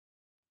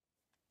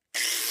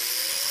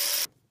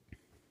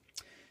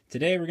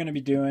Today we're going to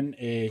be doing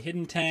a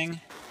hidden tang.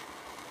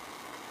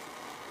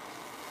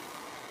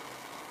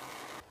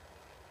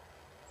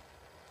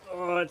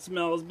 Oh, it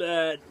smells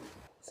bad.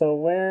 So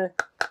wear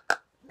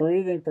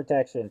breathing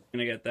protection. I'm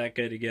going to get that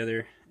guy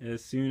together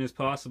as soon as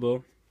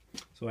possible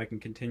so I can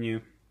continue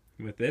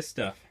with this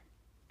stuff.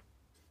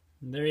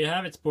 And there you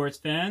have it, sports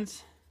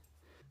fans.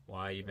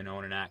 Why even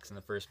own an axe in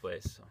the first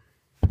place.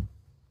 So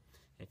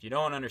if you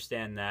don't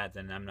understand that,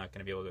 then I'm not going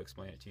to be able to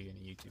explain it to you in a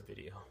YouTube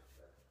video.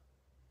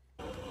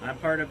 I'm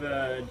part of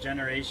a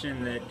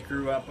generation that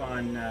grew up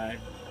on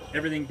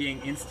everything being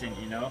instant,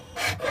 you know?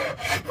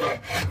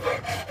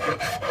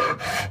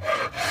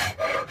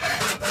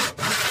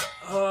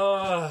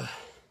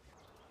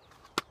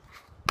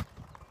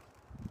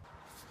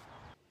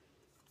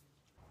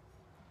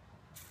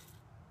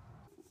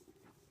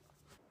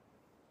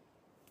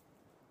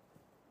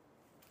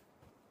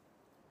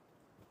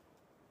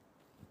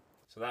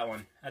 So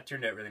that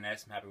turned out really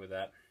nice. I'm happy with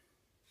that.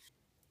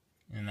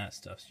 And that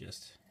stuff's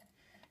just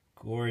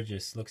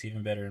gorgeous. Looks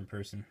even better in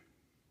person.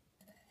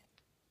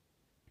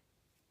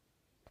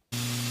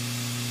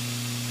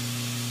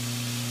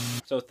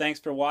 So thanks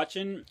for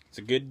watching. It's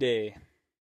a good day.